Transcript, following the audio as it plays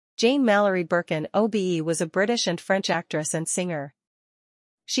Jane Mallory Birkin OBE was a British and French actress and singer.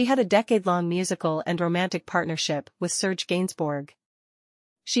 She had a decade-long musical and romantic partnership with Serge Gainsbourg.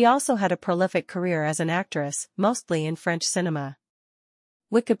 She also had a prolific career as an actress, mostly in French cinema.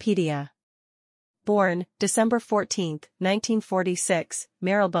 Wikipedia. Born, December 14, 1946,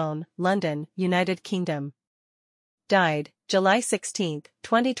 Marylebone, London, United Kingdom. Died, July 16,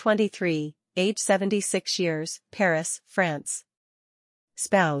 2023, age 76 years, Paris, France.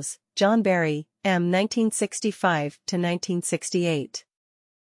 Spouse, John Barry, M. 1965–1968.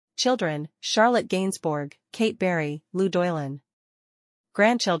 Children, Charlotte Gainsbourg, Kate Barry, Lou Doylin.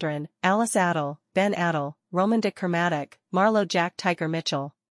 Grandchildren, Alice Adel, Ben Adel, Roman de Kermadec, Marlo Jack Tiger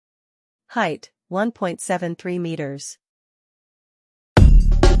Mitchell. Height, 1.73 meters.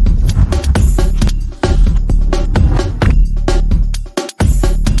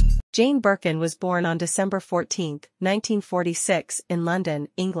 Jane Birkin was born on December 14, 1946, in London,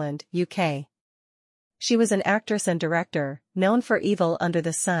 England, UK. She was an actress and director, known for Evil Under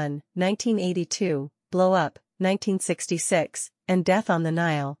the Sun, 1982, Blow Up, 1966, and Death on the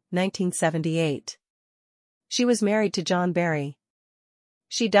Nile, 1978. She was married to John Barry.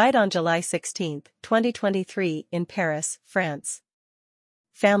 She died on July 16, 2023, in Paris, France.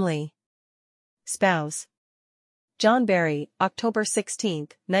 Family. Spouse. John Barry, October 16,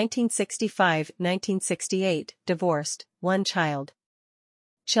 1965–1968, divorced, 1 child.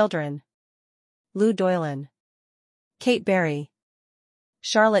 Children. Lou Doylin. Kate Barry.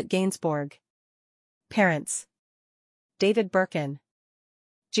 Charlotte Gainsbourg. Parents. David Birkin.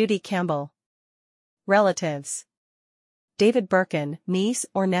 Judy Campbell. Relatives. David Birkin, niece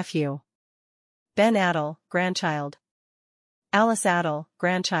or nephew. Ben Adel, grandchild. Alice Adel,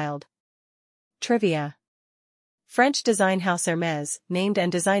 grandchild. Trivia. French design house Hermès named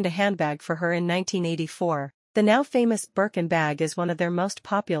and designed a handbag for her in 1984. The now famous Birkin bag is one of their most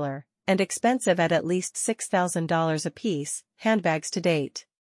popular, and expensive at least $6,000 apiece, handbags to date.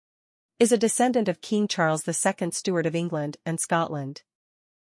 Is a descendant of King Charles II, Steward of England and Scotland.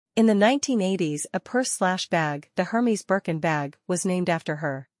 In the 1980s, a purse/bag, the Hermès Birkin bag, was named after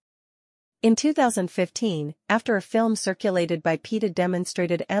her. In 2015, after a film circulated by PETA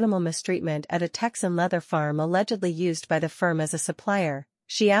demonstrated animal mistreatment at a Texan leather farm allegedly used by the firm as a supplier,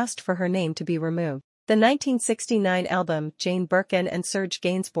 she asked for her name to be removed. The 1969 album Jane Birkin and Serge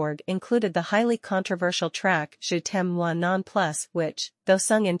Gainsbourg included the highly controversial track Je t'aime moi non plus, which, though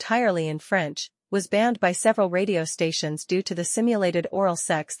sung entirely in French, was banned by several radio stations due to the simulated oral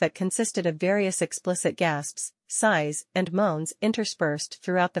sex that consisted of various explicit gasps, sighs, and moans interspersed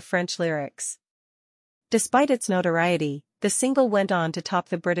throughout the French lyrics. Despite its notoriety, the single went on to top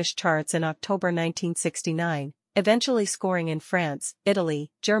the British charts in October 1969, eventually scoring in France,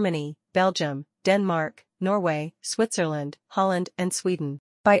 Italy, Germany, Belgium, Denmark, Norway, Switzerland, Holland, and Sweden.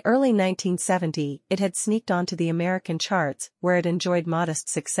 By early 1970, it had sneaked onto the American charts, where it enjoyed modest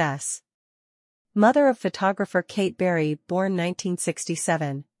success. Mother of photographer Kate Barry, born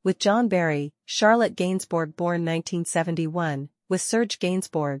 1967, with John Barry, Charlotte Gainsbourg, born 1971, with Serge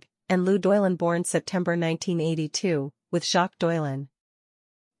Gainsbourg, and Lou Doylin, born September 1982, with Jacques Doylin.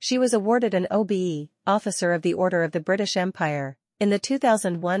 She was awarded an OBE, Officer of the Order of the British Empire, in the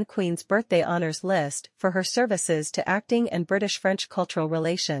 2001 Queen's Birthday Honours list for her services to acting and British-French cultural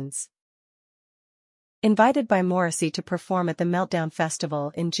relations. Invited by Morrissey to perform at the Meltdown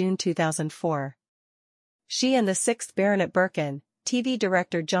Festival in June 2004. She and the 6th Baronet Birkin, TV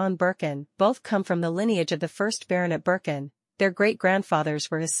director John Birkin, both come from the lineage of the 1st Baronet Birkin. Their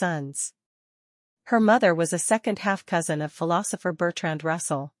great-grandfathers were his sons. Her mother was a second half-cousin of philosopher Bertrand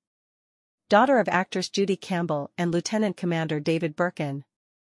Russell. Daughter of actress Judy Campbell and Lieutenant Commander David Birkin.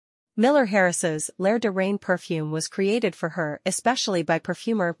 Miller Harris's L'air de Reine perfume was created for her especially by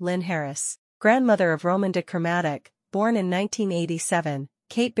perfumer Lynn Harris, grandmother of Roman de Kermadec, born in 1987,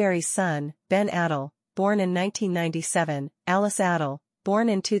 Kate Barry's son, Ben Adel, born in 1997, Alice Adel, born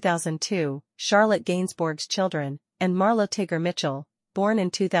in 2002, Charlotte Gainsbourg's children, and Marlo Tigger Mitchell, born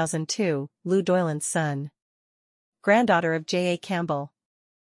in 2002, Lou Doylin's son. Granddaughter of J.A. Campbell.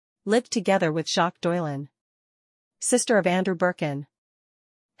 Lived together with Jacques Doylin. Sister of Andrew Birkin.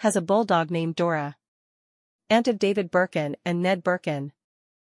 Has a bulldog named Dora. Aunt of David Birkin and Ned Birkin.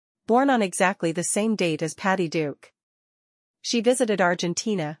 Born on exactly the same date as Patty Duke. She visited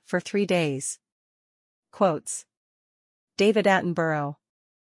Argentina for 3 days. Quotes. David Attenborough.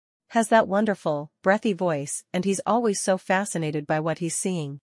 Has that wonderful, breathy voice, and he's always so fascinated by what he's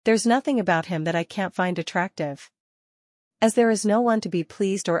seeing. There's nothing about him that I can't find attractive. As there is no one to be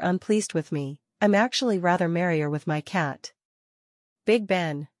pleased or unpleased with me, I'm actually rather merrier with my cat. Big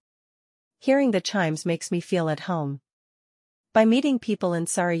Ben. Hearing the chimes makes me feel at home. By meeting people in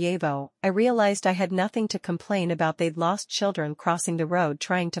Sarajevo, I realized I had nothing to complain about. They'd lost children crossing the road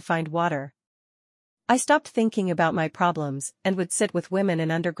trying to find water. I stopped thinking about my problems and would sit with women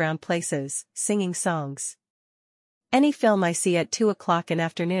in underground places, singing songs. Any film I see at 2 o'clock in the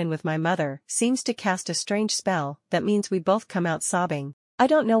afternoon with my mother seems to cast a strange spell that means we both come out sobbing. I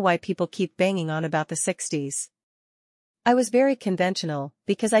don't know why people keep banging on about the 60s. I was very conventional,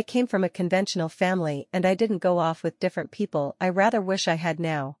 because I came from a conventional family and I didn't go off with different people. I rather wish I had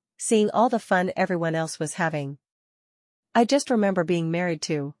now, seeing all the fun everyone else was having. I just remember being married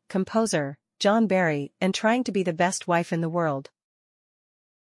to composer John Barry and trying to be the best wife in the world.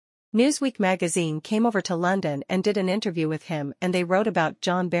 Newsweek magazine came over to London and did an interview with him, and they wrote about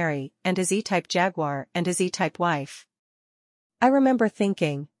John Barry and his E-type Jaguar and his E-type wife. I remember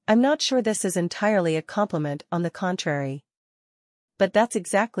thinking, I'm not sure this is entirely a compliment, on the contrary. But that's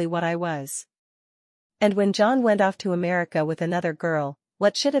exactly what I was. And when John went off to America with another girl,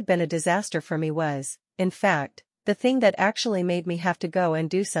 what should have been a disaster for me was, in fact, the thing that actually made me have to go and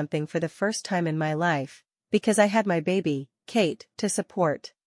do something for the first time in my life, because I had my baby, Kate, to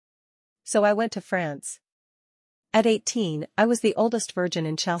support. So I went to France. At 18, I was the oldest virgin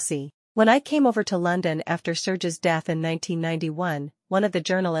in Chelsea. When I came over to London after Serge's death in 1991, one of the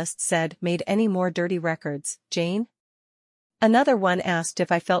journalists said, "Made any more dirty records, Jane?" Another one asked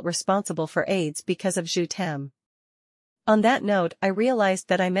if I felt responsible for AIDS because of Je t'aime. On that note, I realized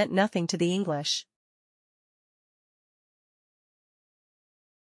that I meant nothing to the English.